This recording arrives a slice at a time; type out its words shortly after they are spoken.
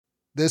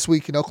This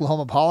Week in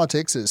Oklahoma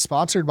Politics is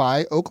sponsored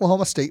by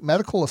Oklahoma State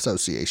Medical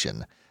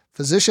Association,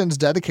 physicians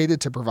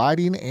dedicated to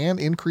providing and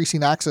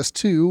increasing access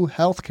to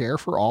health care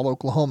for all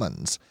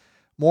Oklahomans.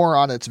 More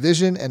on its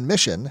vision and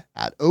mission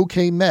at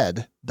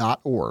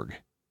okmed.org.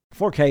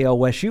 For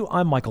KOSU,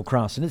 I'm Michael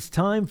Cross, and it's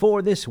time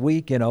for This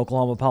Week in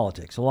Oklahoma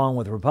Politics, along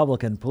with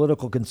Republican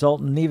political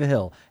consultant Neva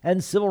Hill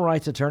and civil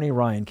rights attorney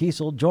Ryan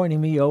Kiesel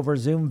joining me over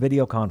Zoom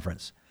video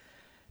conference.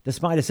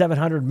 Despite a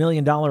 $700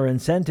 million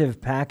incentive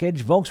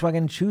package,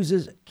 Volkswagen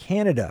chooses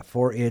Canada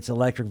for its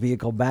electric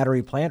vehicle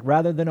battery plant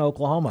rather than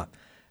Oklahoma.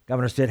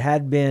 Governor Stitt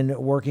had been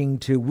working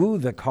to woo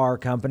the car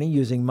company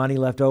using money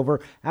left over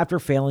after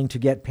failing to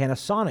get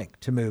Panasonic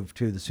to move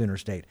to the Sooner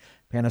State.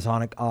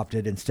 Panasonic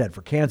opted instead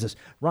for Kansas.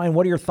 Ryan,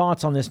 what are your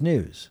thoughts on this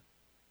news?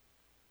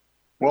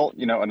 Well,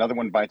 another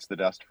one bites the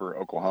dust for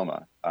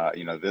Oklahoma.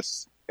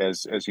 This,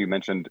 as you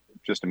mentioned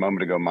just a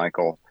moment ago,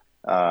 Michael,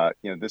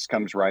 this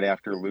comes right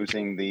after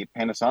losing the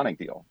Panasonic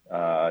deal.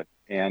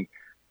 And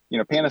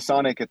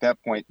Panasonic at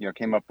that point,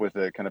 came up with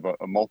a kind of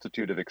a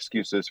multitude of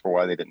excuses for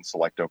why they didn't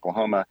select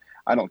Oklahoma.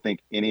 I don't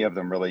think any of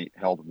them really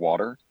held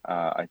water.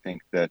 I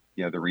think that,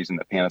 the reason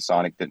that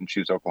Panasonic didn't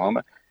choose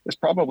Oklahoma is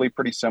probably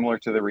pretty similar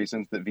to the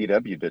reasons that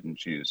VW didn't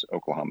choose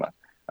Oklahoma.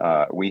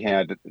 We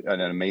had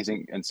an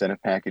amazing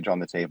incentive package on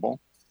the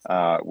table.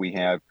 We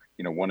have,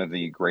 one of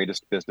the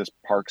greatest business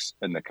parks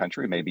in the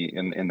country, maybe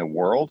in the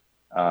world.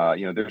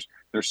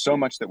 There's so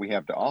much that we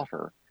have to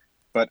offer,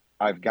 but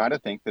I've got to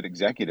think that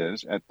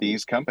executives at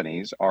these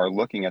companies are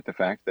looking at the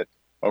fact that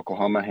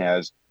Oklahoma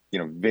has,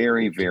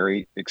 very,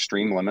 very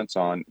extreme limits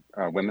on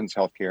women's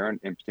health care and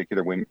in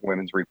particular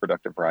women's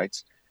reproductive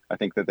rights. I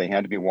think that they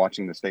had to be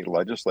watching the state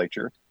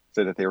legislature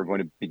so that they were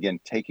going to begin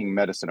taking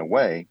medicine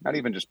away, not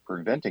even just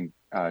preventing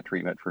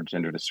treatment for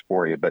gender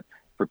dysphoria, but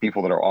for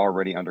people that are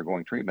already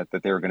undergoing treatment,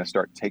 that they were going to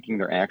start taking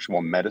their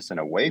actual medicine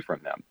away from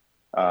them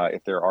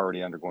if they're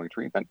already undergoing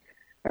treatment.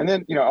 And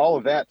then, all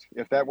of that,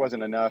 if that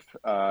wasn't enough,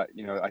 I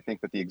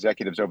think that the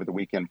executives over the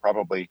weekend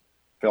probably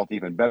felt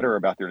even better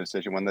about their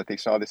decision when that they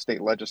saw the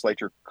state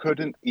legislature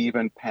couldn't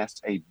even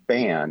pass a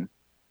ban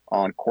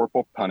on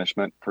corporal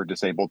punishment for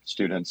disabled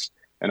students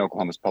in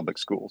Oklahoma's public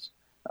schools.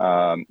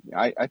 I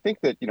think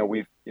that,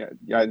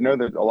 I know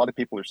that a lot of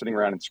people are sitting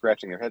around and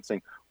scratching their heads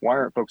saying, why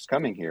aren't folks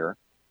coming here?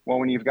 Well,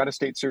 when you've got a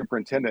state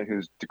superintendent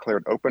who's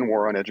declared open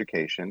war on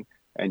education,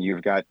 and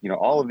you've got,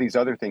 all of these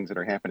other things that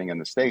are happening in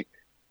the state,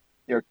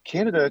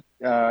 Canada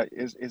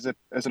is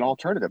an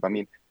alternative. I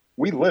mean,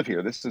 we live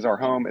here. This is our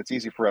home. It's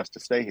easy for us to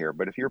stay here.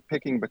 But if you're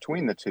picking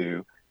between the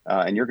two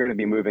and you're going to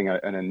be moving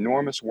an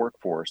enormous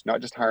workforce,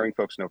 not just hiring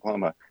folks in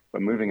Oklahoma,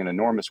 but moving an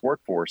enormous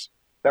workforce,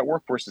 that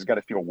workforce has got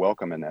to feel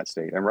welcome in that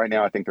state. And right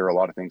now, I think there are a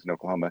lot of things in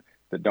Oklahoma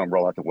that don't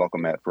roll out the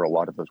welcome mat for a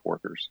lot of those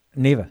workers.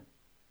 Neva.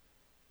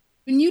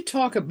 When you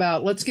talk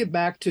about, let's get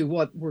back to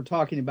what we're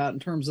talking about in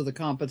terms of the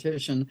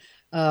competition.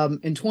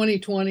 In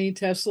 2020,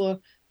 Tesla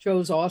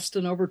chose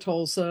Austin over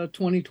Tulsa.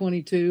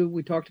 2022,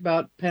 we talked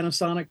about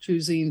Panasonic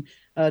choosing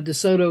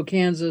DeSoto,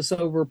 Kansas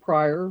over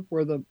Pryor,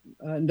 where the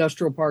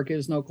industrial park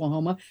is in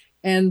Oklahoma.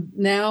 And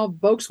now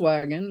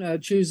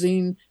Volkswagen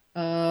choosing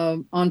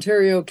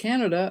Ontario,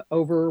 Canada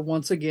over,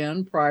 once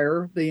again,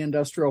 Pryor, the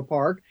industrial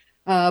park.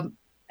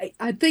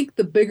 I think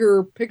the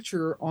bigger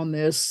picture on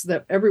this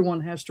that everyone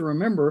has to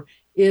remember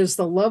is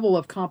the level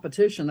of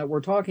competition that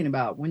we're talking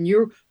about. When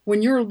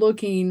you're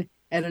looking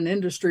at an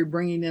industry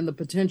bringing in the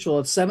potential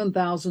of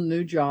 7,000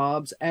 new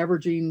jobs,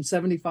 averaging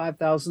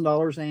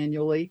 $75,000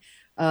 annually,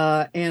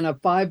 and a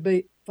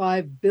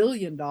 $5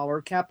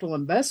 billion capital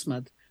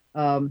investment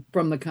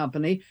from the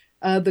company,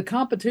 the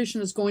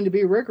competition is going to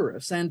be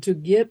rigorous. And to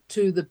get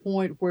to the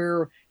point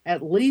where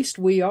at least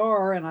we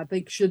are, and I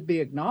think should be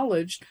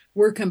acknowledged,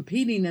 we're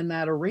competing in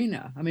that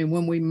arena. I mean,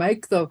 when we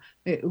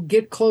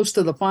get close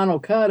to the final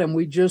cut and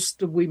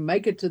we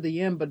make it to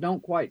the end, but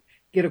don't quite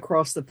get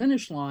across the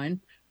finish line,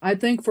 I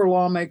think for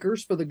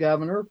lawmakers, for the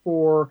governor,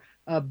 for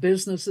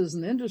businesses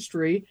and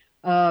industry,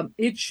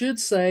 it should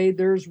say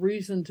there's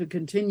reason to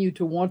continue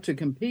to want to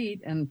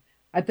compete. And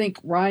I think,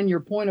 Ryan,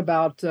 your point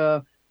about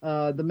the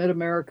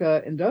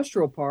Mid-America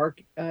Industrial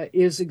Park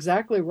is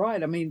exactly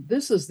right. I mean,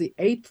 this is the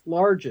 8th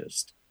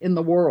largest in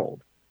the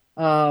world.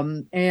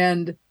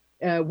 And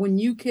when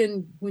you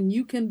can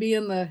be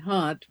in the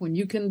hunt, when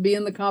you can be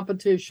in the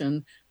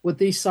competition with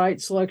these site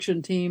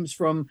selection teams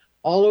from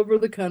all over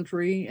the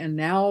country and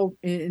now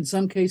in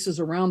some cases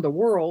around the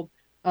world,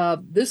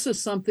 this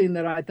is something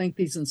that I think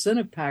these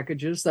incentive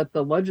packages that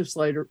the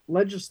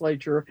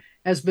legislature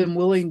has been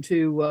willing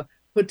to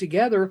put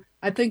together,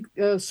 I think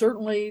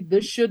certainly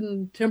this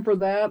shouldn't temper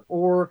that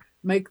or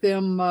make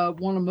them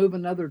want to move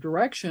another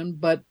direction,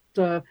 but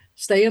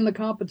stay in the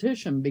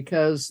competition,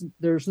 because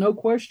there's no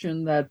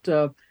question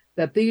that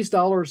these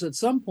dollars at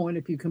some point,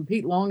 if you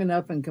compete long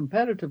enough and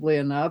competitively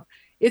enough,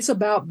 it's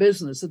about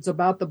business. It's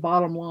about the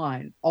bottom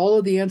line. All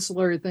of the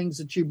ancillary things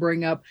that you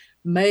bring up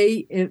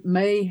may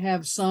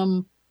have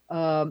some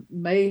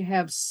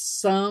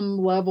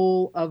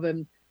level of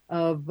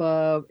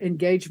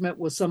engagement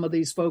with some of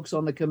these folks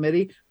on the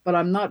committee, but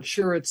I'm not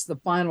sure it's the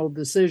final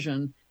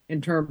decision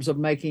in terms of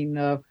making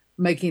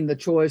making the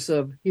choice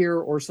of here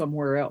or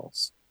somewhere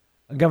else.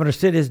 Governor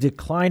Stitt is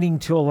declining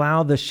to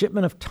allow the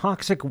shipment of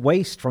toxic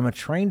waste from a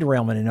train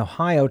derailment in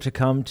Ohio to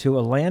come to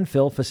a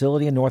landfill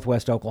facility in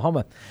northwest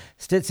Oklahoma.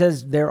 Stitt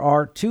says there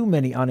are too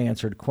many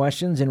unanswered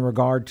questions in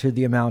regard to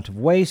the amount of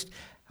waste.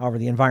 However,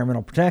 the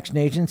Environmental Protection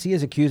Agency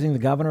is accusing the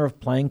governor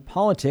of playing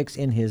politics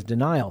in his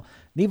denial.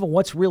 Neva,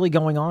 what's really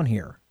going on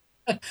here?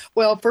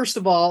 Well, first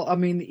of all, I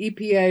mean, the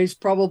EPA is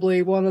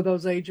probably one of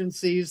those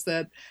agencies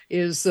that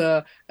is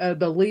the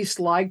least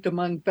liked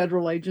among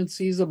federal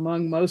agencies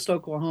among most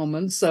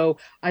Oklahomans. So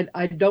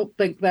I don't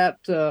think that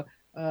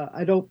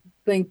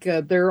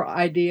their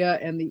idea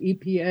and the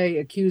EPA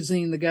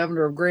accusing the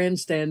governor of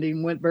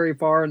grandstanding went very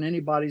far in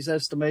anybody's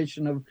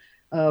estimation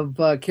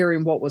of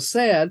carrying what was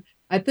said.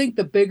 I think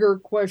the bigger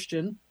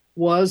question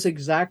was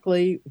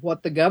exactly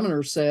what the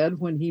governor said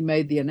when he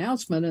made the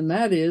announcement, and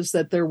that is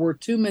that there were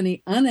too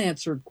many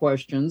unanswered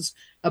questions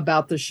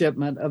about the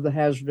shipment of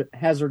the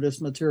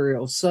hazardous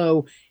materials.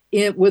 So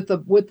with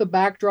the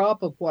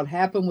backdrop of what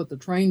happened with the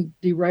train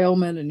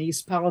derailment in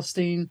East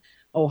Palestine,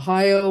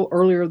 Ohio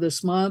earlier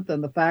this month,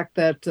 and the fact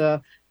that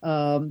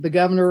the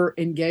governor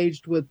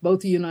engaged with both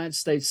the United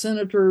States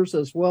senators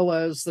as well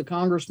as the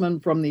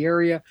congressman from the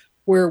area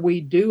where we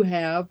do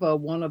have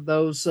one of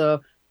those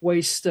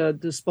waste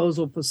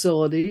disposal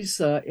facilities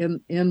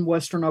in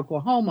western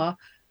Oklahoma,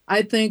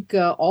 I think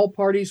all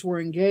parties were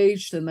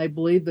engaged, and they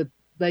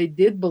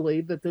did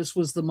believe that this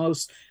was the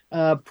most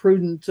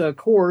prudent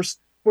course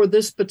for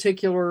this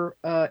particular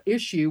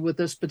issue with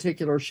this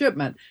particular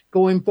shipment.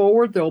 Going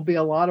forward, there'll be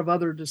a lot of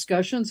other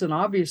discussions, and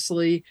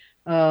obviously,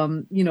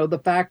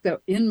 the fact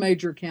that in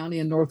Major County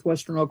in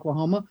northwestern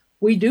Oklahoma,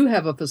 we do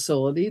have a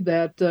facility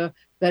that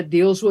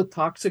deals with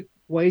toxic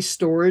waste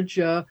storage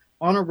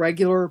on a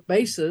regular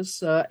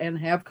basis and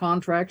have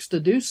contracts to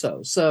do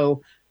so.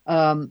 So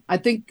I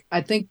think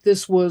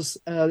this was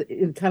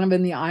kind of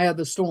in the eye of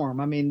the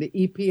storm. I mean, the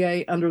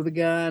EPA under the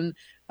gun,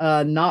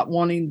 not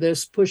wanting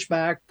this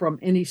pushback from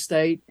any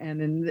state,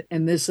 and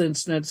in this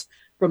instance,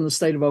 from the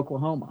state of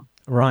Oklahoma.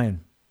 Ryan.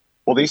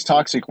 Well, these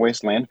toxic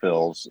waste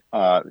landfills,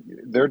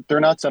 they're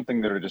not something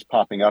that are just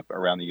popping up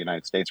around the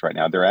United States right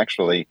now. They're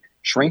actually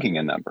shrinking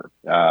in number,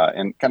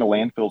 and kind of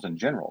landfills in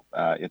general.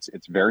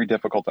 It's very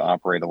difficult to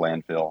operate a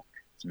landfill.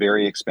 It's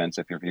very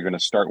expensive. If you're going to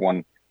start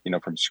one,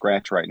 from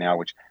scratch right now,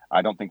 which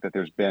I don't think that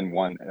there's been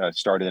one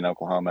started in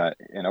Oklahoma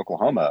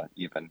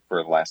even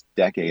for the last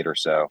decade or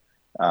so.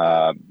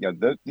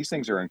 These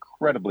things are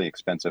incredibly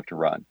expensive to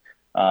run,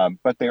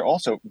 but they're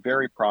also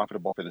very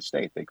profitable for the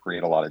state. They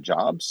create a lot of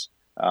jobs,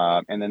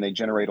 and then they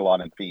generate a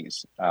lot in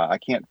fees. I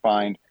can't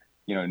find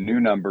new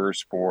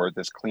numbers for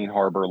this Clean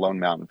Harbor Lone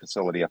Mountain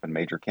facility up in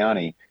Major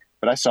County,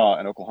 but I saw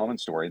an Oklahoman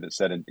story that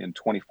said in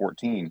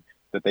 2014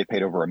 that they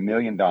paid over $1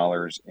 million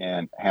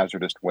in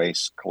hazardous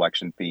waste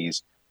collection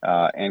fees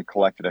and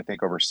collected, I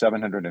think, over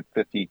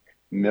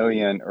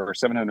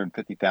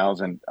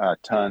 750,000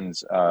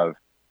 tons of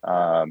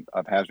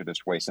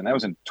hazardous waste, and that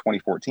was in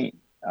 2014.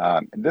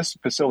 This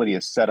facility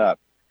is set up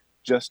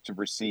just to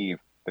receive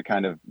the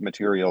kind of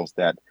materials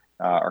that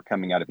are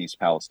coming out of East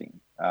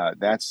Palestine.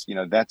 That's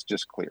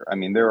just clear. I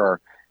mean,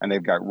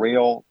 they've got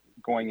rail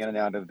going in and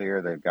out of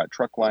there. They've got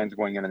truck lines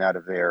going in and out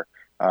of there.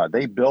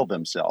 They build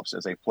themselves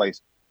as a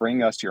place.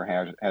 Bring us your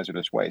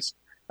hazardous waste.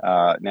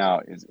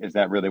 Now, is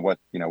that really what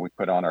we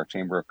put on our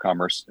Chamber of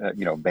Commerce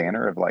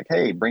banner of like,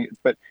 hey, bring it?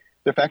 But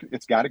the fact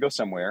it's got to go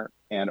somewhere,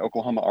 and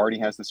Oklahoma already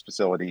has this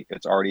facility.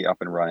 It's already up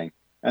and running.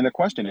 And the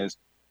question is,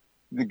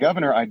 the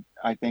governor, I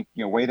think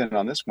weighed in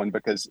on this one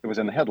because it was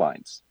in the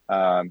headlines.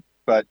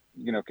 But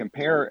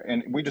compare,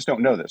 and we just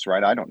don't know this,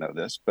 right? I don't know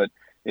this, but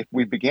if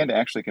we began to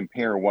actually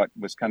compare what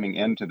was coming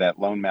into that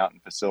Lone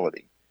Mountain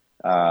facility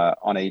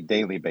on a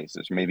daily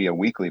basis, maybe a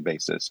weekly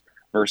basis,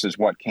 versus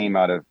what came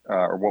out of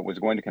or what was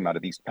going to come out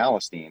of East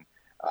Palestine,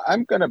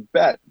 I'm going to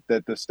bet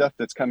that the stuff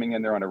that's coming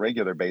in there on a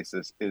regular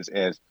basis is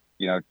as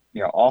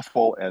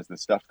awful as the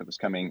stuff that was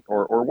coming,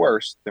 or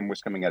worse than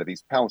was coming out of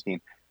East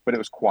Palestine. But it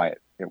was quiet.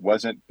 It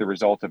wasn't the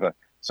result of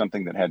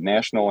something that had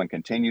national and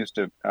continues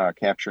to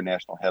capture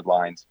national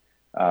headlines.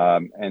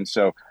 And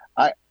so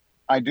I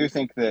do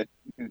think that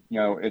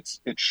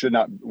it should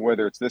not,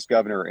 whether it's this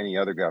governor or any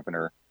other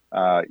governor,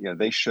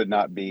 they should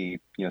not be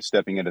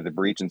stepping into the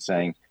breach and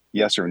saying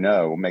yes or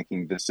no,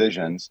 making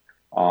decisions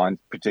on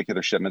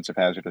particular shipments of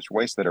hazardous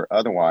waste that are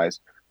otherwise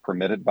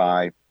permitted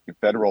by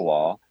federal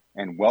law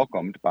and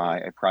welcomed by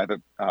a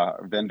private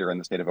vendor in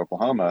the state of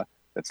Oklahoma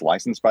that's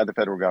licensed by the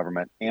federal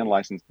government and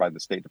licensed by the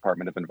State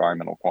Department of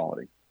Environmental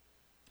Quality.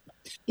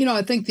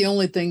 I think the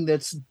only thing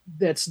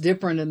that's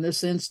different in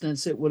this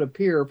instance, it would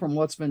appear from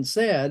what's been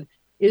said,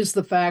 is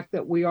the fact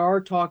that we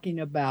are talking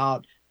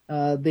about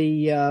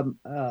the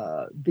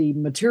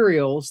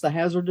materials, the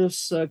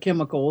hazardous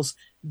chemicals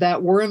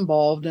that were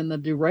involved in the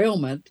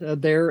derailment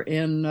there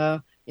in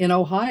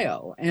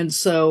Ohio. And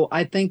so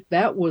I think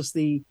that was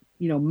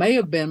may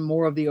have been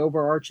more of the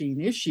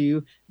overarching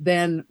issue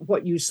than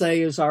what you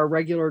say is our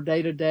regular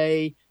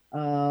day-to-day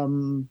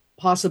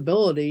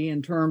possibility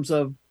in terms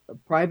of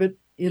private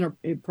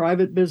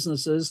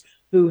businesses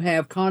who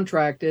have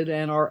contracted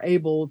and are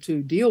able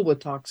to deal with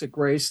toxic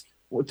waste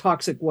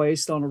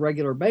on a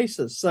regular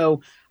basis.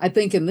 So I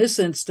think in this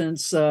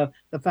instance, the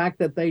fact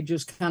that they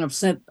just kind of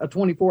sent a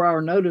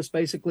 24-hour notice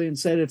basically and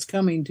said it's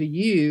coming to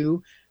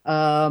you,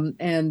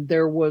 and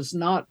there was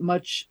not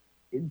much,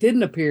 it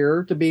didn't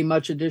appear to be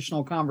much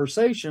additional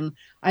conversation.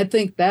 I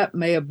think that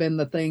may have been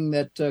the thing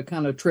that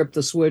kind of tripped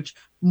the switch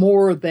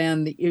more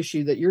than the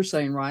issue that you're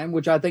saying, Ryan,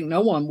 which I think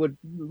no one would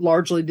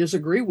largely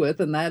disagree with,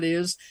 and that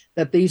is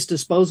that these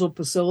disposal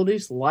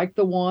facilities, like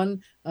the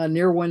one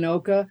near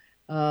Winoka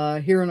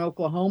here in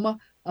Oklahoma,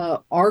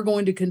 are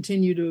going to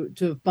continue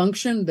to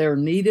function. They're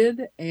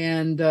needed,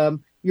 and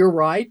you're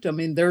right. I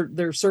mean,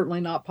 they're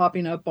certainly not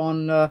popping up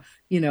on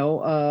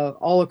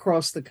all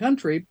across the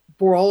country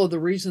for all of the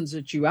reasons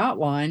that you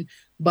outlined.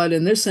 But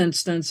in this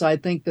instance, I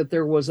think that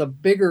there was a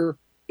bigger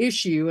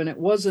issue, and it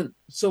wasn't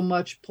so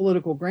much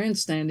political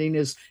grandstanding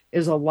as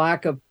a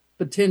lack of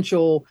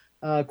potential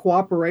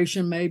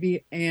cooperation,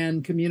 maybe,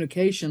 and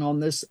communication on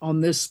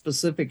this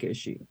specific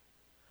issue.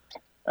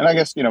 And I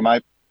guess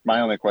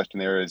my only question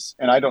there is,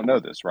 and I don't know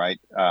this, right?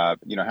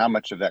 How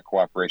much of that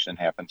cooperation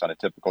happens on a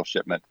typical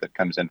shipment that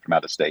comes in from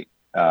out of state,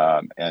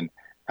 and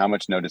how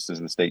much notice is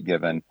the state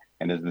given?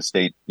 And is the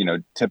state,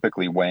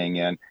 typically weighing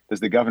in? Does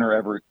the governor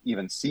ever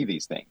even see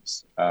these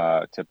things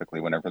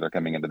typically whenever they're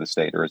coming into the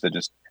state? Or is it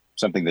just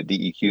something that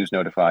DEQ is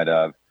notified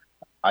of?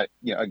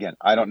 Again,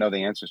 I don't know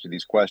the answers to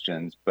these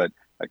questions, but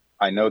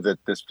I know that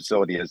this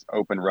facility is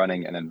open,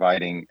 running, and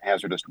inviting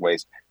hazardous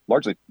waste,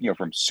 largely,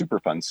 from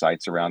Superfund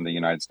sites around the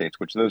United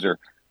States, which those are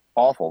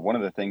awful. One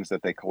of the things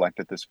that they collect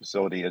at this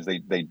facility is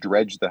they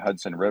dredge the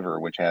Hudson River,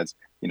 which has,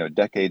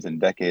 decades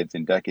and decades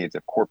and decades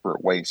of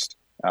corporate waste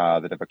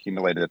that have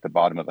accumulated at the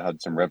bottom of the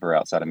Hudson River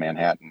outside of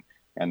Manhattan.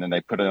 And then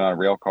they put it on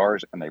rail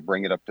cars and they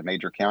bring it up to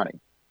Major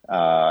County.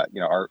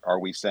 Are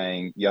we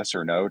saying yes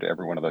or no to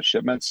every one of those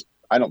shipments?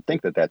 I don't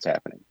think that that's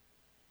happening.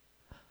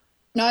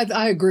 No,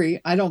 I agree.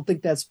 I don't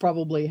think that's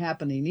probably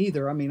happening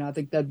either. I mean, I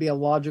think that'd be a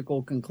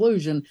logical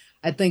conclusion.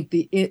 I think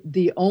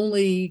the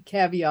only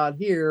caveat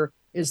here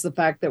is the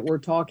fact that we're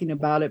talking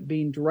about it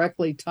being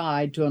directly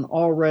tied to an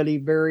already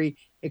very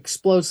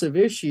explosive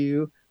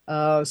issue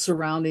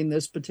surrounding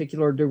this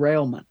particular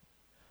derailment.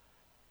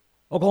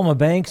 Oklahoma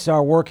banks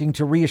are working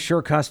to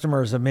reassure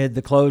customers amid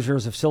the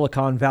closures of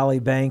Silicon Valley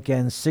Bank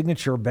and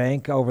Signature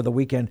Bank over the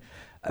weekend.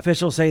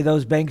 Officials say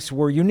those banks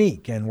were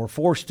unique and were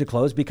forced to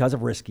close because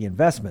of risky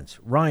investments.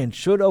 Ryan,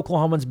 should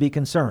Oklahomans be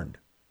concerned?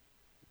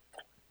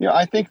 Yeah,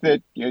 I think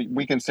that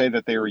we can say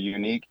that they were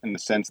unique in the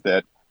sense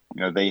that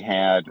they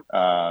had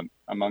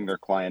among their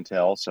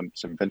clientele some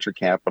venture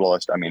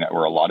capitalists. I mean, there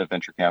were a lot of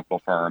venture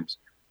capital firms,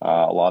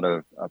 a lot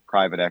of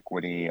private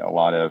equity, a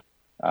lot of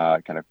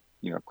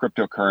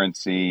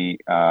cryptocurrency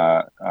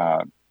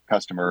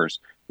customers.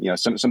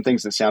 Some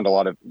things that sound a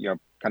lot of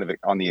kind of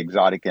on the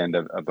exotic end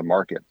of the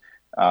market.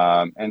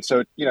 And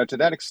so to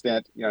that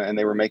extent, and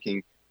they were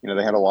making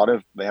they had a lot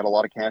of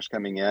cash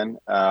coming in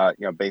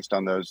based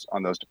on those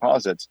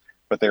deposits,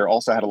 but they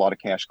also had a lot of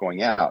cash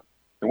going out.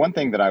 The one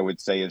thing that I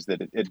would say is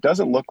that it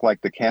doesn't look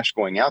like the cash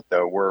going out,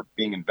 though, were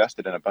being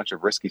invested in a bunch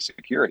of risky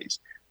securities.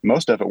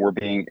 Most of it were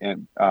being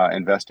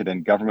invested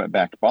in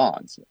government-backed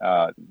bonds.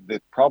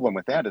 The problem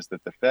with that is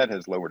that the Fed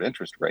has lowered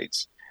interest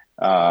rates.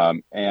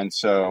 And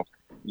so,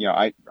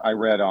 I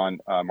read on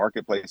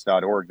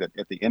marketplace.org that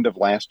at the end of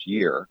last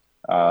year,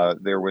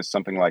 there was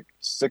something like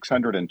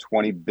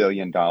 $620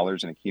 billion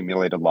in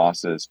accumulated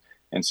losses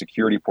in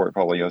security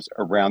portfolios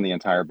around the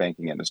entire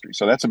banking industry.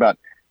 So that's about,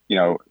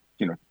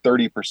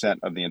 30%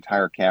 of the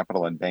entire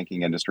capital and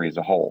banking industry as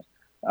a whole.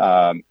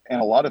 And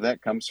a lot of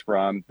that comes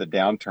from the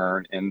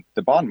downturn in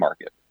the bond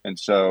market. And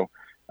so,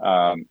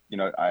 I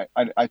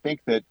think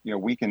that,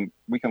 we can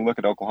look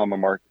at Oklahoma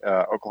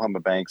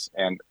banks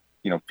and,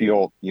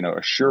 feel,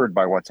 assured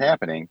by what's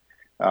happening.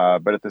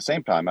 But at the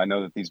same time, I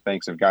know that these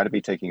banks have got to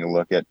be taking a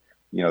look at,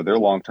 their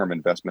long-term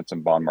investments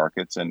in bond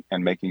markets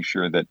and making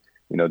sure that,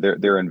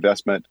 their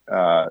investment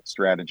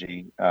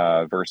strategy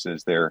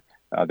versus their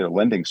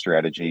lending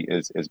strategy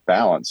is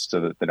balanced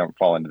so that they don't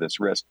fall into this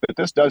risk. But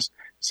this does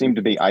seem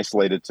to be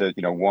isolated to,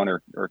 one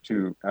or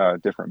two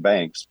different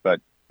banks.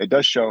 But it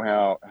does show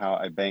how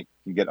a bank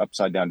can get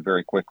upside down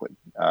very quickly,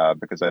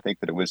 because I think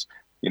that it was,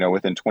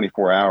 within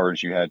 24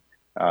 hours, you had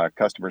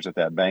customers at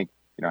that bank,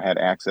 had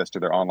access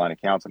to their online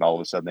accounts, and all of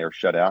a sudden they were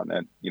shut out. And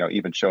then,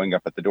 even showing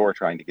up at the door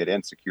trying to get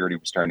in, security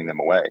was turning them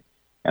away,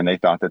 and they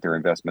thought that their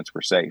investments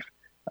were safe.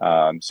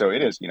 So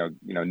it is,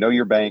 know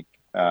your bank,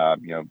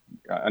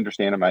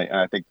 understand them.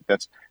 I think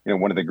that's,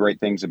 one of the great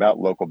things about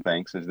local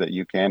banks is that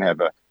you can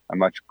have a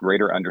much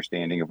greater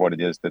understanding of what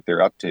it is that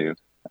they're up to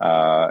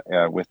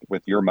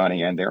with your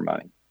money and their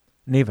money.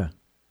 Neva.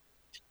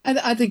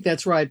 I think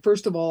that's right.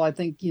 First of all, I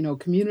think,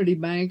 community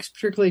banks,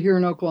 particularly here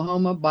in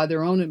Oklahoma, by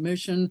their own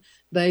admission,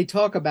 they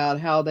talk about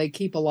how they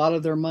keep a lot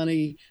of their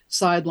money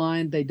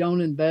sidelined. They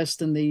don't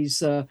invest in these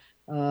 10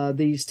 and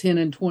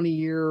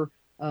 20-year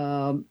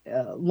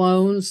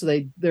loans.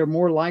 They're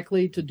more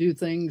likely to do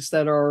things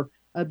that are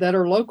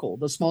local,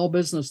 the small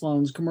business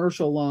loans,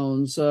 commercial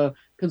loans,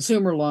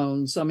 consumer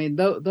loans. I mean,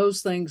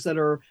 those things that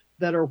are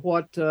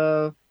what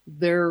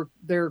their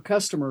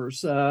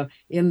customers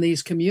in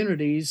these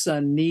communities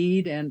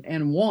need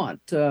and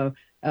want. So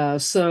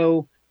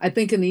I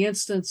think in the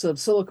instance of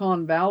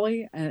Silicon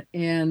Valley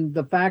and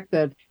the fact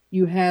that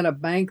you had a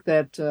bank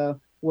that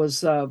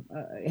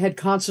had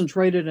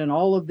concentrated in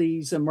all of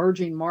these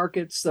emerging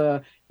markets,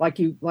 like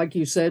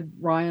you said,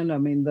 Ryan. I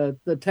mean,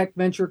 the tech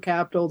venture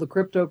capital, the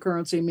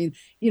cryptocurrency. I mean,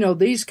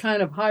 these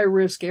kind of high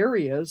risk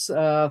areas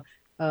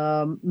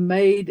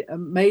made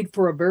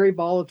for a very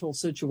volatile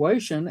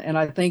situation. And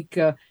I think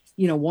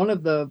one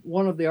of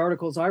the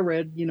articles I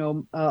read,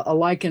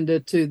 likened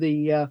it to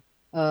the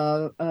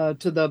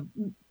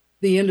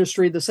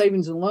industry, the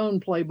savings and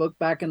loan playbook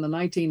back in the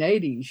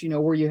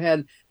 1980s, where you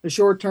had the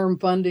short-term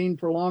funding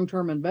for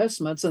long-term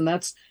investments, and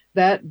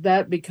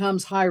that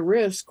becomes high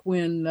risk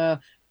when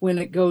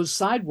it goes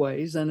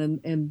sideways. And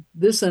in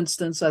this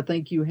instance, I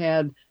think you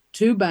had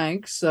two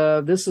banks.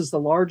 This is the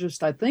largest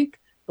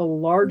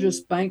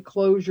bank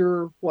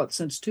closure,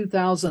 since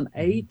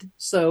 2008.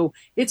 So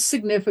it's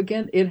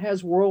significant. It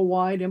has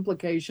worldwide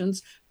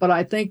implications. But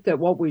I think that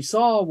what we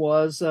saw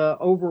was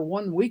over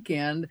one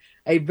weekend,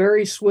 a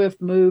very swift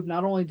move,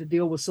 not only to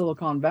deal with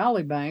Silicon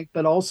Valley Bank,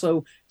 but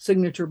also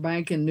Signature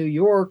Bank in New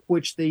York,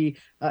 which the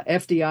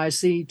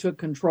FDIC took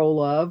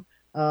control of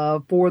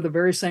for the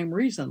very same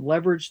reason.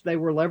 They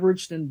were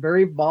leveraged in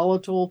very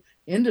volatile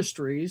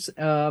industries,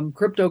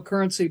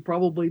 cryptocurrency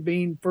probably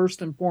being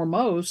first and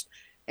foremost.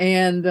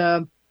 And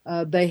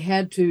they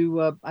had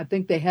to, I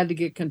think they had to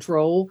get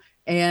control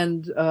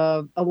and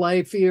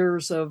allay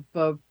fears of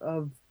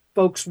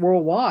folks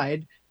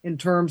worldwide in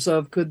terms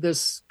of could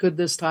this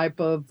type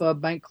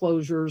of bank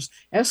closures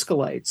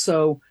escalate.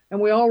 So, and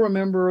we all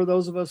remember,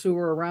 those of us who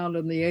were around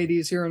in the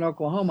 80s here in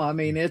Oklahoma, I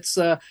mean, it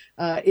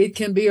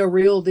can be a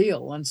real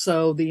deal. And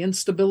so the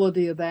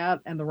instability of that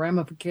and the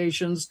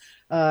ramifications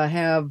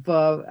have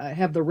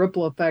the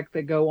ripple effect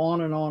that go on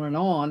and on and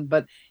on.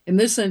 But in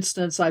this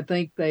instance, I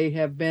think they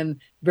have been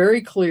very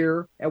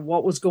clear at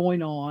what was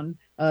going on,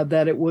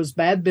 that it was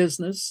bad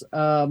business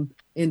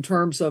in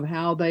terms of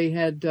how they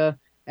had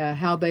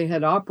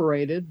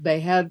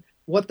operated.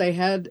 What they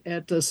had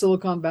at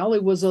Silicon Valley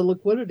was a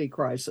liquidity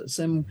crisis,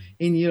 and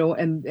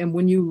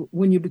when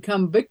you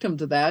become victim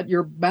to that,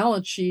 your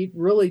balance sheet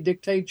really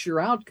dictates your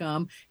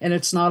outcome, and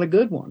it's not a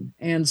good one.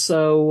 And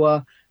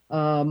so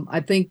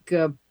I think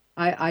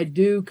I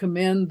do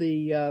commend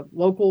the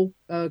local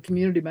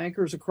community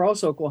bankers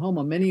across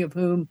Oklahoma, many of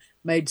whom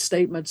made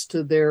statements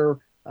to their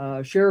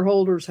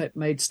shareholders,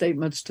 made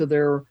statements to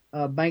their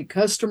bank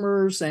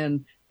customers,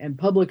 and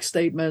public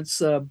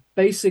statements,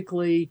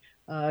 basically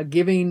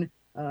giving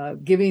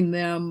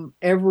them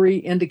every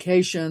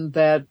indication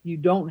that you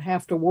don't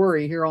have to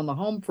worry here on the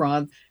home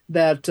front,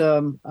 that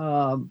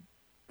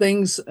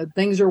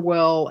things are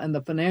well, and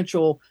the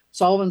financial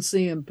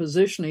solvency and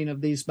positioning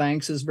of these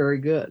banks is very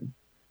good.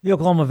 The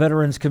Oklahoma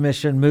Veterans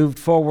Commission moved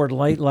forward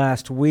late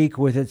last week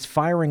with its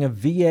firing of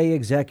VA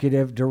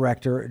Executive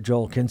Director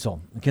Joel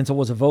Kiesel. Kiesel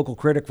was a vocal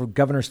critic for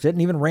Governor Stitt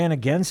and even ran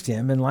against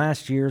him in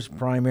last year's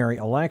primary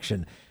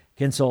election.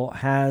 Kiesel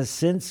has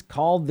since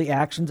called the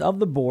actions of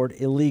the board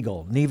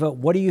illegal. Neva,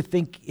 what do you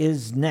think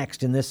is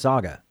next in this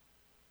saga?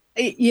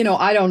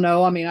 I don't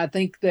know. I mean, I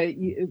think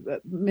that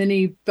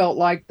many felt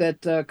like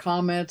that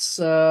comments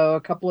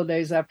a couple of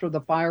days after the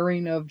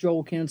firing of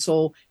Joel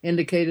Kiesel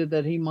indicated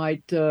that he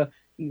might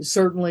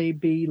certainly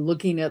be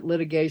looking at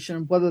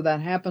litigation. Whether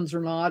that happens or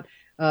not,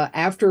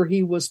 after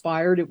he was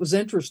fired, it was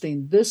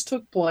interesting. This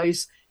took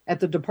place at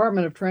the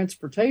Department of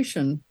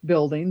Transportation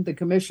building. The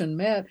commission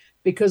met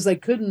because they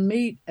couldn't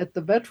meet at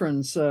the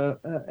Veterans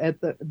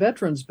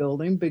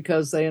building,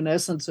 because they, in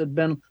essence, had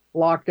been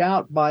locked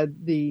out by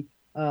the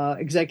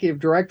executive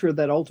director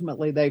that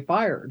ultimately they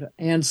fired.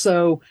 And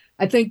so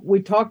I think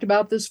we talked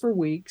about this for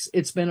weeks.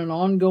 It's been an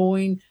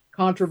ongoing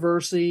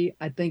controversy.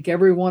 I think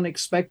everyone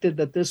expected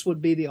that this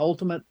would be the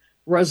ultimate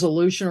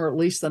resolution, or at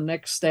least the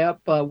next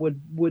step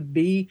would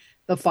be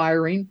the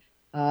firing.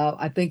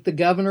 I think the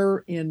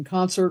governor, in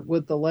concert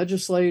with the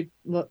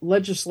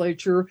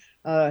legislature,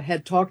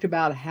 had talked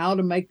about how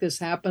to make this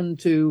happen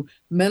to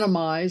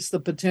minimize the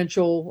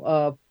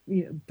potential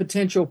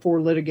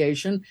for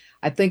litigation.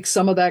 I think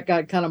some of that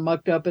got kind of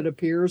mucked up, it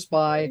appears,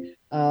 by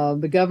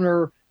the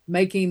governor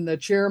making the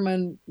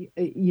chairman,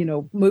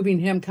 moving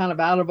him kind of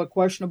out of a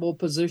questionable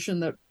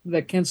position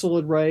that Kiesel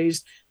had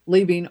raised,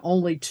 leaving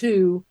only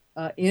two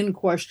in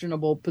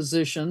questionable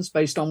positions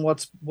based on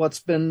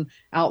what's been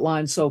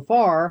outlined so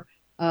far.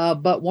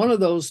 But one of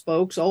those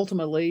folks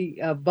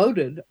ultimately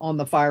voted on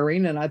the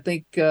firing. And I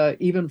think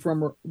even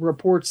from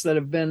reports that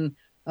have been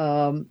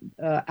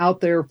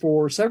out there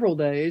for several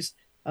days,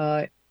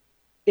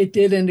 it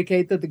did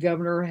indicate that the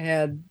governor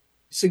had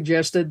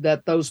suggested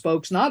that those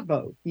folks not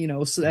vote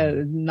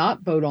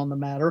on the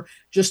matter,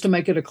 just to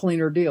make it a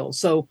cleaner deal.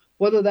 So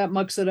whether that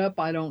mucks it up,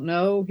 I don't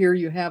know. Here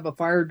you have a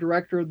fired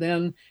director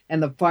then,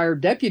 and the fired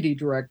deputy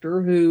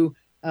director, who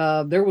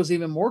there was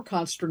even more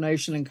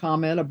consternation and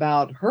comment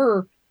about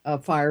her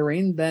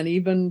firing than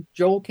even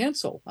Joel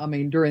Kinsel. I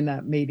mean, during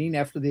that meeting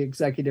after the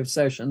executive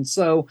session.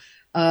 So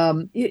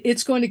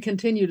it's going to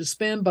continue to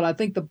spin. But I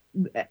think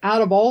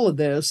out of all of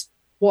this,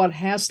 what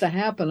has to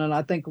happen, and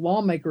I think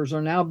lawmakers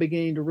are now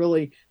beginning to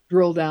really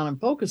drill down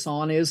and focus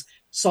on, is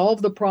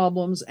solve the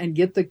problems and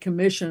get the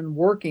commission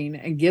working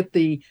and get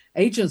the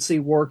agency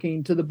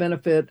working to the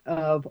benefit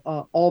of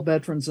all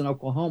veterans in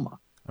Oklahoma.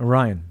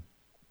 Ryan.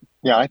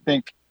 Yeah, I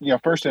think,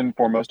 first and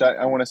foremost,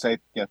 I want to say,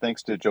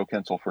 thanks to Joe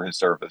Kinsel for his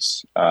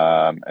service.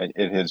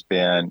 It has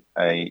been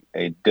a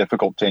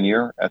difficult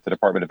tenure at the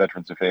Department of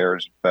Veterans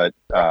Affairs, but,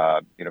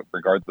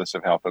 regardless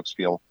of how folks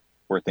feel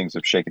where things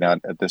have shaken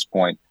out at this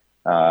point,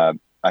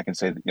 I can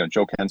say that,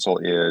 Joe Kinsel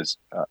is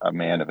a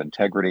man of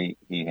integrity.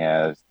 He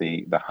has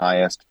the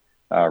highest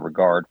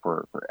regard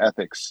for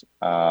ethics.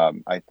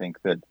 I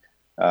think that,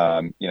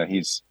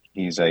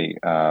 he's a,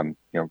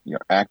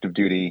 active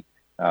duty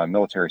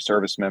military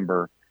service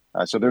member.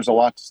 So there's a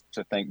lot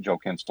to thank Joe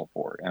Kinsel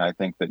for. And I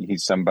think that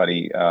he's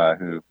somebody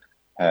who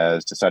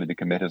has decided to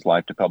commit his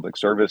life to public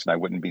service. And I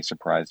wouldn't be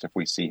surprised if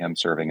we see him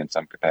serving in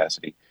some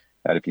capacity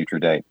at a future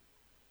date.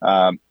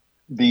 I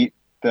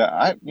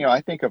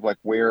think of like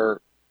where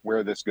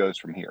this goes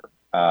from here.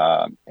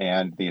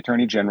 And the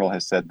Attorney General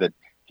has said that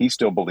he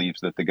still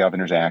believes that the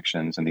governor's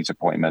actions and these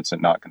appointments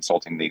and not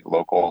consulting the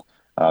local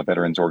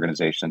veterans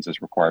organizations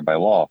is required by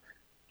law.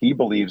 He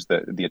believes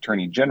that the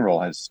Attorney General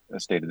has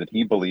stated that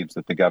he believes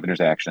that the governor's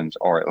actions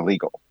are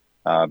illegal,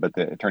 but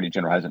the Attorney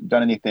General hasn't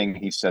done anything.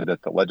 He said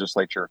that the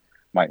legislature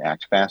might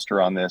act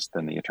faster on this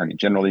than the Attorney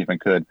General even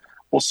could.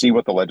 We'll see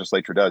what the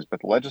legislature does,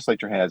 but the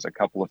legislature has a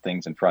couple of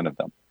things in front of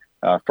them.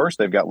 First,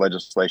 they've got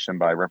legislation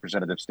by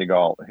Representative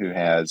Stegall,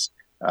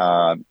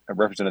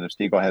 Representative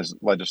Stegall has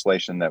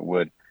legislation that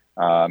would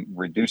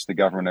reduce the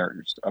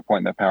governor's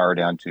appointment power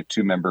down to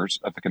 2 members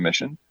of the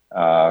commission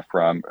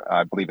from,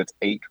 I believe it's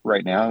 8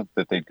 right now,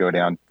 that he'd go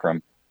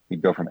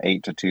from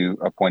 8 to 2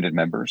 appointed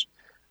members.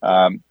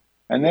 And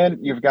then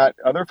you've got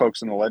other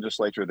folks in the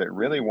legislature that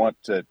really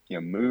want to,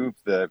 move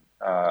the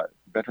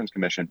Veterans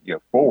Commission,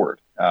 forward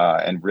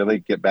and really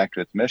get back to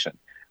its mission.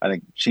 I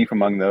think chief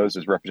among those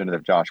is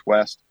Representative Josh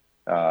West,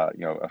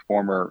 a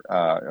former,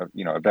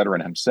 a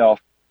veteran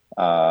himself,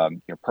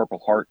 Purple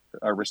Heart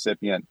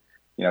recipient.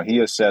 He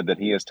has said that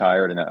he is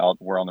tired, and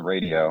we're on the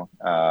radio,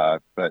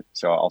 but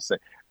so I'll say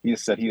he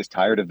has said he is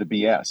tired of the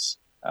BS,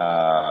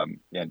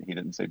 and he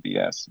didn't say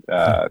BS,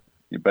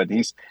 but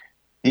he's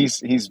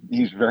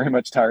very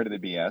much tired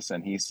of the BS,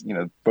 and he's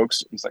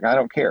like, I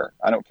don't care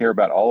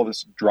about all of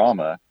this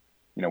drama.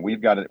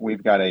 We've got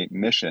a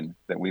mission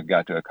that we've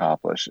got to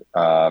accomplish,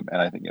 and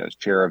I think as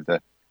chair of the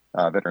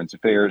Veterans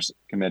Affairs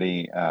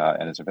Committee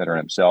and as a veteran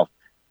himself,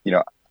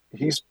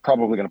 he's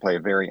probably going to play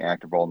a very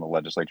active role in the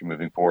legislature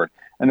moving forward.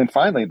 And then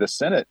finally, the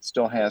Senate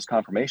still has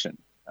confirmation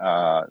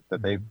that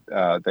they've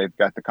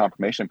got the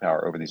confirmation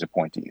power over these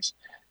appointees.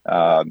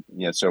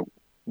 So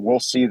we'll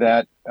see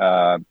that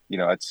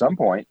at some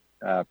point,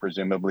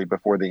 presumably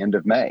before the end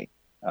of May,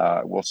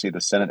 we'll see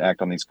the Senate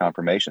act on these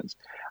confirmations.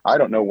 I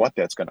don't know what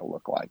that's going to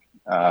look like,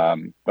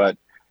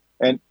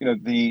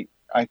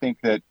 I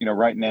think that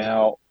right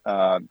now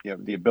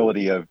the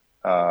ability of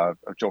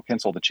Joel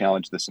Kinsel to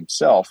challenge this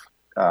himself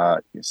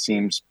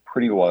seems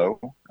pretty low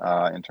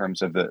in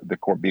terms of the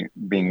court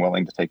being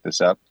willing to take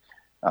this up.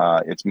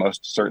 It's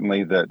most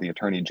certainly the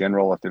Attorney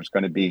General, if there's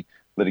going to be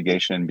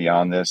litigation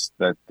beyond this,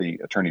 that the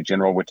Attorney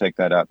General would take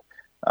that up.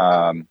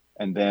 And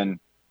then,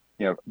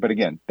 but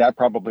again, that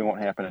probably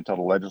won't happen until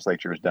the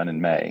legislature is done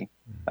in May.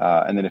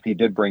 And then if he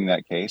did bring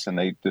that case and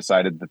they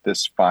decided that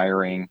this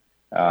firing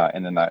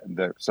and then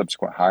the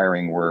subsequent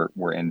hiring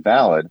were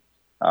invalid,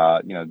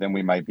 then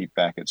we might be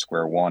back at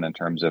square one in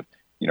terms of,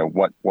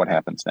 what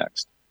happens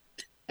next.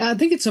 I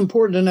think it's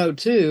important to note,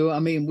 too, I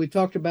mean, we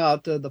talked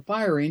about the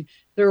firing.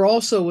 There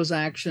also was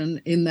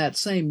action in that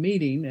same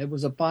meeting. It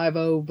was a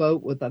 5-0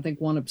 vote with, I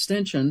think, 1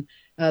 abstention.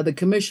 The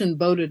commission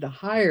voted to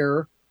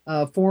hire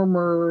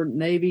former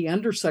Navy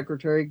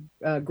Undersecretary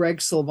Greg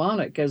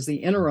Silvanik as the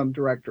interim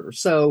director.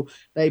 So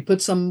they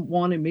put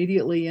someone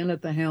immediately in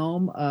at the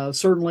helm,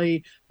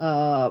 certainly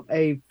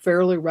a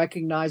fairly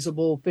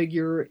recognizable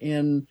figure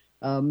in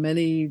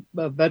many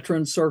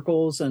veteran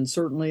circles and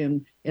certainly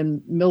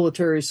in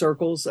military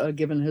circles,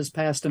 given his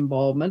past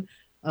involvement.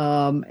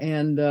 So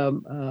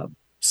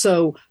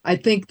I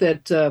think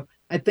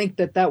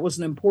that was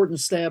an important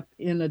step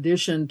in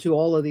addition to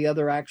all of the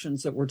other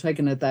actions that were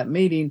taken at that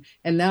meeting.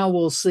 And now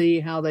we'll see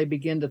how they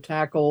begin to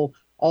tackle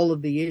all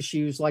of the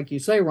issues, like you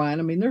say, Ryan.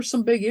 I mean, there's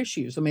some big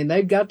issues. I mean,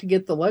 they've got to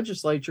get the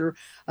legislature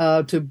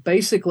to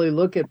basically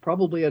look at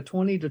probably a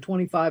 $20 to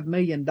 $25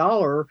 million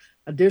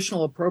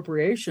additional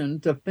appropriation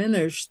to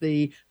finish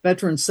the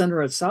Veterans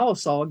Center at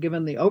Salisaw,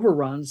 given the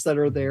overruns that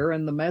are there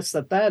and the mess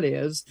that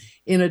is,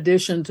 in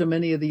addition to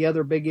many of the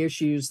other big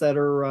issues that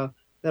are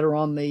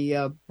on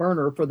the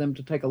burner for them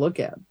to take a look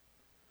at.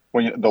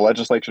 Well, the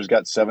legislature's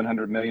got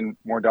 $700 million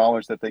more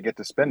dollars that they get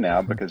to spend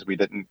now because we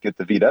didn't get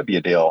the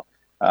VW deal.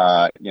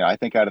 I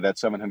think out of that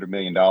 $700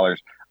 million,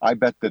 I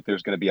bet that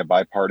there's going to be a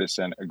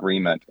bipartisan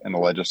agreement in the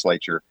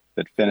legislature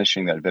that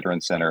finishing that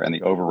Veteran Center and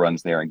the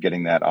overruns there and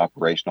getting that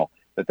operational,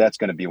 that's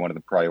going to be one of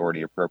the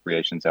priority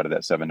appropriations out of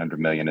that $700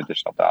 million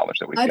additional dollars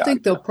that we've got. I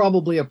think they'll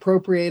probably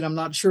appropriate. I'm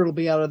not sure it'll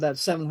be out of that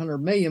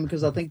 $700 million,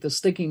 because I think the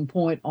sticking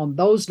point on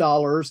those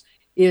dollars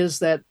is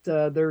that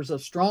there's a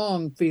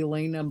strong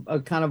feeling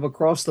kind of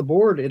across the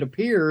board. It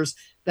appears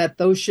that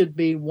those should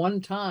be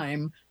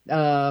one-time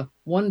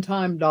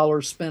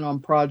dollars spent on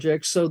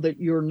projects, so that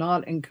you're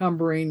not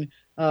encumbering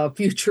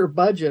future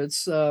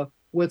budgets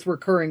with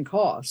recurring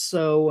costs.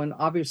 So, and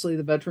obviously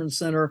the Veterans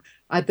Center,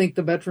 I think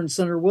the Veterans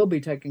Center will be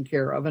taken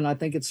care of, and I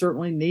think it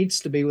certainly needs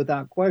to be,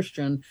 without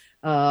question.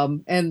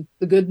 And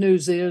the good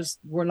news is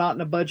we're not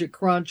in a budget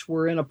crunch.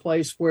 We're in a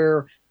place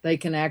where they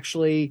can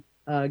actually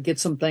get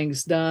some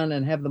things done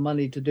and have the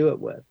money to do it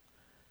with.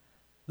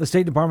 The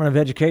State Department of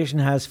Education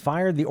has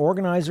fired the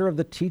organizer of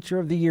the Teacher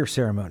of the Year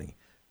ceremony.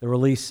 The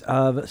release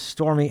of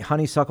Stormy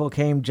Honeysuckle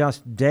came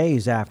just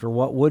days after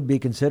what would be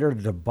considered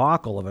a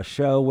debacle of a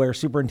show where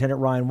Superintendent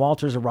Ryan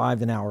Walters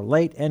arrived an hour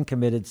late and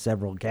committed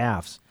several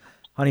gaffes.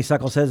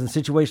 Honeysuckle says the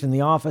situation in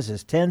the office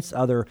is tense.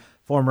 Other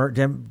former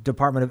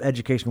Department of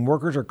Education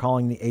workers are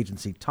calling the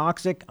agency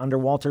toxic under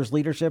Walters'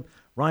 leadership.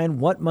 Ryan,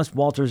 what must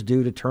Walters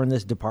do to turn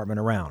this department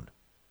around?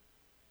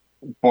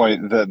 Boy,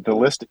 the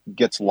list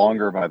gets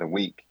longer by the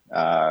week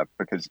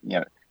because,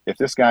 if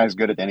this guy is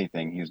good at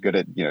anything, he's good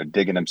at,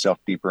 digging himself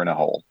deeper in a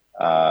hole.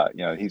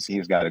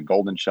 He's got a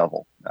golden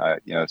shovel,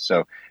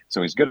 so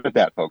he's good at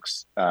that,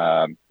 folks.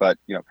 But,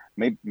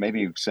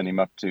 maybe send him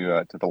up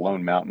to the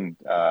Lone Mountain,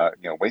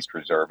 waste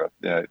reserve,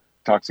 the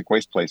toxic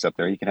waste place up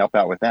there. He can help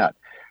out with that,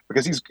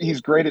 because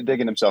he's great at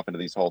digging himself into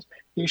these holes.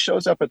 He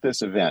shows up at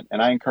this event,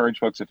 and I encourage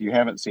folks, if you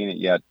haven't seen it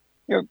yet,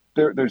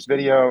 there's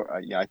video.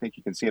 I think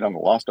you can see it on the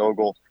Lost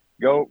Ogle.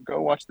 Go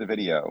watch the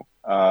video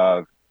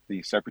of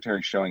the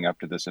secretary showing up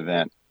to this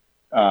event.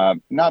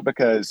 Not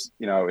because,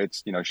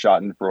 it's,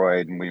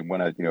 Schadenfreude and we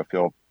want to,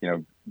 feel,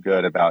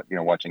 good about,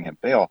 watching him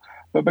fail,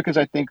 but because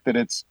I think that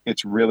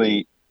it's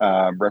really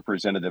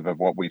representative of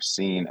what we've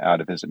seen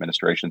out of his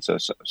administration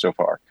so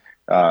far,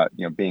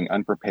 being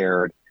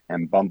unprepared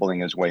and bumbling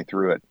his way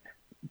through it.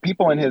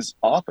 People in his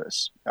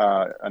office,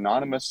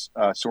 anonymous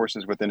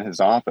sources within his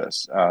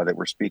office that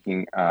were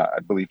speaking, I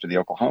believe, to the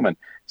Oklahoman,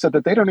 said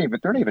that they're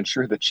not even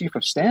sure the chief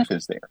of staff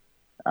is there.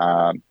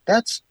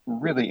 That's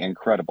really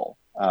incredible.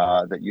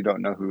 That you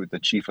don't know who the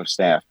chief of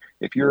staff.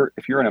 If you're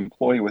an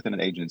employee within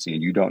an agency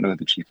and you don't know who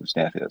the chief of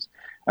staff is,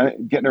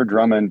 Gettner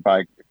Drummond,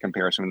 by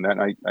comparison, that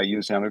I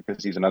use him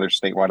because he's another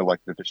statewide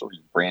elected official who's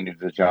brand new to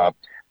the job.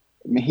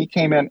 I mean, he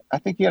came in. I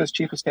think he had his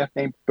chief of staff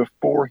name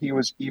before he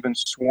was even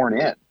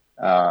sworn in.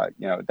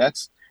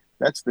 That's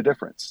the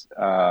difference.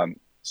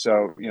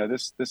 So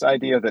this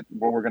idea that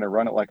we're going to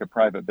run it like a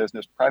private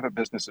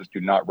businesses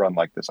do not run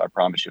like this. I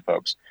promise you,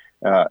 folks.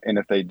 And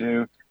if they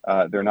do,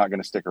 they're not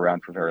going to stick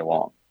around for very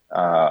long.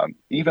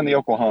 Even the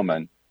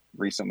Oklahoman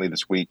recently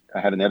this week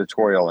had an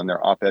editorial in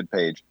their op-ed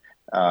page,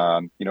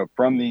 from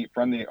the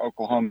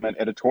Oklahoman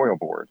editorial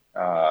board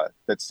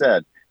that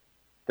said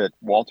that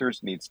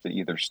Walters needs to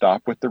either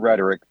stop with the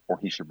rhetoric or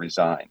he should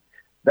resign.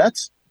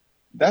 That's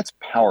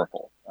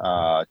powerful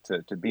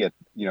to be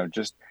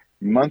just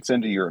months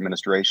into your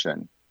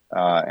administration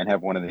and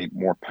have one of the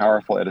more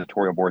powerful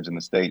editorial boards in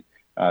the state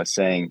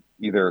saying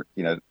either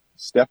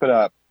step it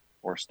up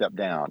or step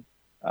down.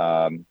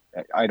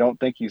 I don't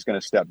think he's going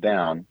to step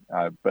down,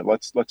 but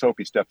let's hope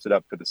he steps it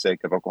up for the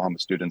sake of Oklahoma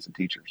students and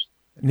teachers.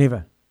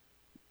 Neva.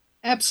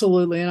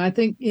 Absolutely. And I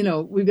think,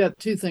 we've got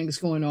two things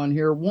going on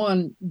here.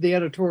 One, the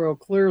editorial,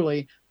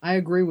 clearly, I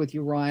agree with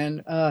you,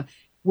 Ryan,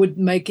 would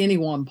make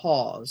anyone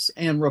pause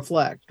and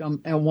reflect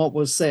on what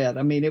was said.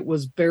 I mean, it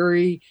was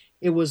very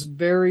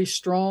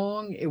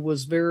strong. It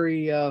was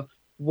very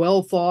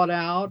well thought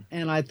out.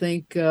 And I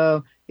think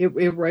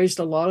it raised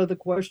a lot of the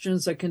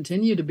questions that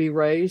continue to be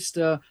raised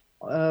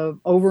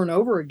over and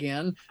over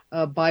again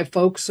by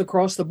folks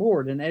across the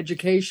board in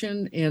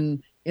education,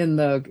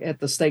 at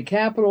the state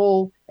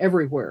capitol,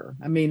 everywhere.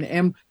 I mean,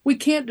 and we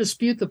can't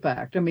dispute the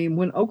fact. I mean,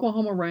 when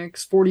Oklahoma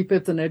ranks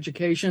 45th in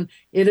education,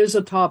 it is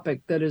a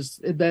topic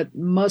that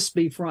must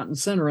be front and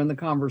center in the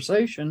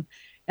conversation.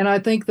 And I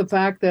think the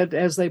fact that,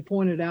 as they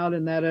pointed out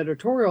in that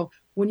editorial,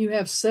 when you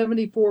have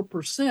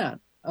 74%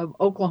 of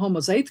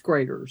Oklahoma's eighth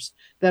graders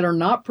that are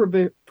not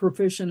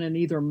proficient in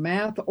either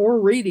math or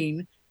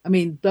reading, I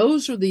mean,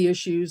 those are the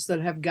issues that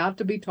have got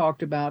to be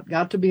talked about,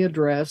 got to be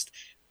addressed.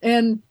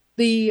 And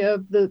the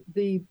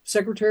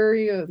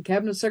secretary, the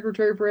cabinet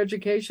secretary for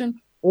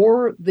education,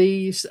 or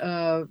the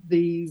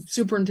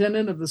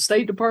superintendent of the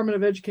State Department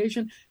of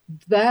Education,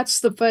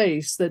 that's the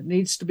face that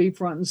needs to be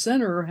front and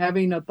center,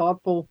 having a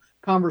thoughtful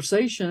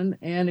conversation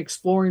and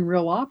exploring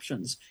real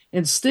options.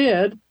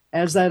 Instead,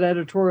 as that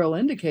editorial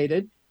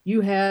indicated,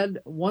 you had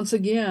once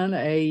again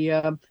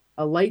a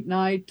late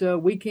night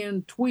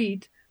weekend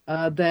tweet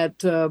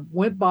that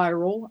went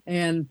viral.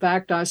 And in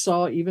fact, I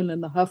saw even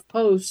in the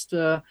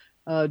HuffPost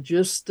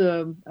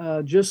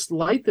just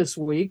late this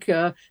week,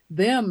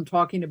 them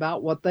talking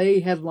about what they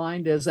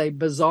headlined as a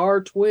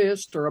bizarre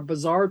twist or a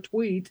bizarre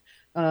tweet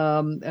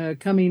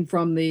coming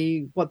from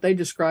what they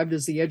described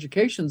as the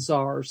education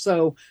czar.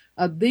 So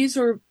these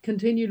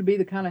continue to be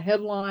the kind of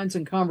headlines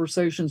and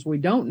conversations we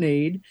don't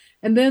need.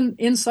 And then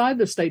inside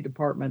the State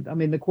Department, I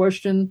mean, the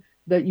question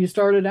that you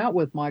started out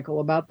with,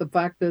 Michael, about the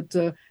fact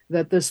that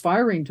this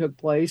firing took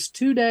place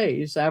 2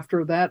 days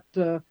after that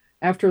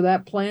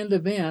planned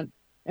event.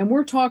 And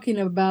we're talking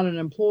about an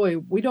employee.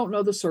 We don't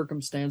know the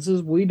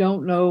circumstances. We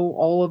don't know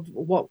all of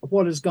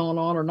what has gone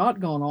on or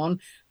not gone on.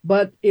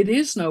 But it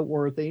is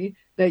noteworthy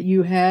that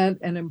you had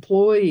an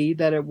employee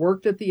that had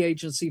worked at the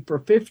agency for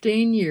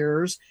 15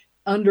 years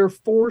under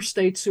 4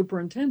 state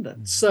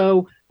superintendents.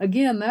 So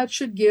again, that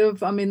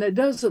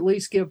does at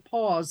least give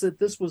pause that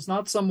this was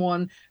not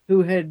someone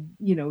who had,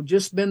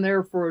 just been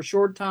there for a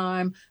short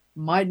time,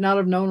 might not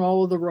have known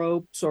all of the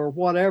ropes or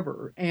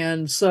whatever.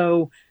 And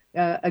so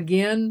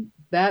again,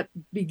 that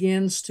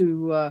begins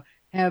to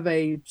have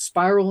a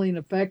spiraling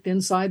effect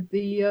inside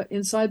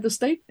the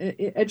state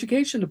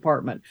education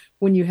department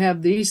when you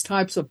have these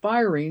types of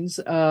firings.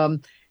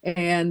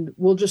 And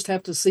we'll just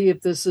have to see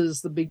if this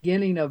is the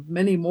beginning of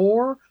many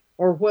more,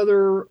 or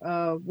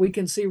whether we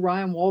can see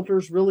Ryan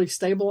Walters really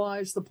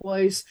stabilize the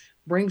place,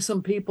 bring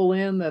some people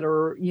in that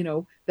are,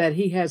 that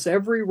he has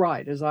every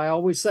right. As I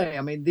always say,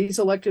 I mean, these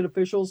elected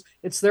officials,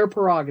 it's their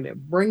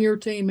prerogative. Bring your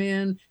team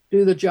in,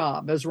 do the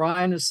job. As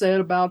Ryan has said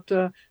about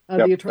the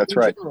Attorney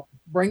General,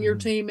 bring your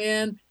team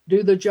in,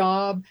 do the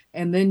job,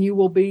 and then you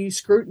will be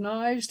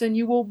scrutinized and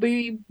you will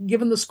be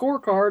given the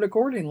scorecard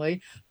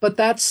accordingly. But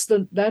that's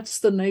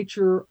the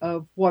nature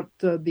of what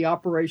the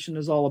operation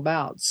is all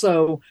about.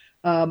 So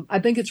I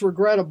think it's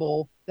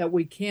regrettable that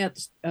we can't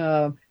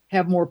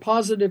have more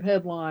positive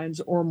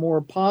headlines or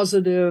more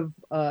positive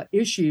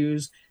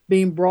issues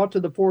being brought to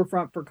the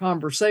forefront for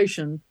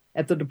conversation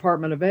at the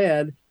Department of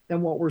Ed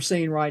than what we're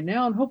seeing right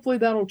now. And hopefully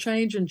that'll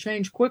change and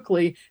change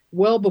quickly,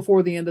 well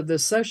before the end of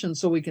this session,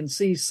 so we can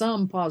see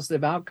some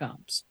positive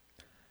outcomes.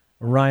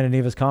 Ryan and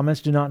Neva's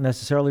comments do not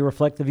necessarily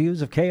reflect the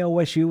views of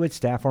KOSU, its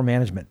staff, or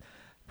management.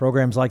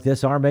 Programs like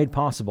this are made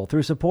possible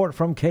through support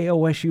from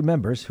KOSU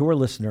members who are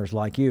listeners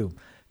like you.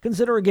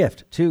 Consider a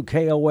gift to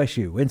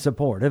KOSU in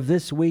support of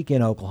This Week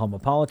in Oklahoma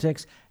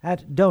Politics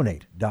at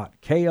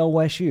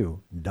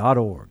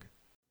donate.kosu.org.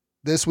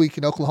 This Week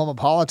in Oklahoma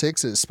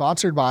Politics is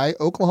sponsored by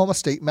Oklahoma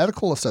State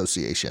Medical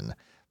Association,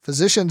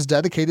 physicians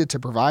dedicated to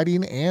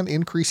providing and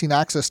increasing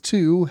access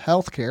to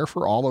health care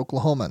for all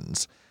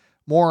Oklahomans.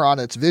 More on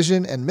its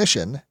vision and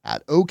mission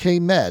at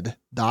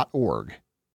okmed.org.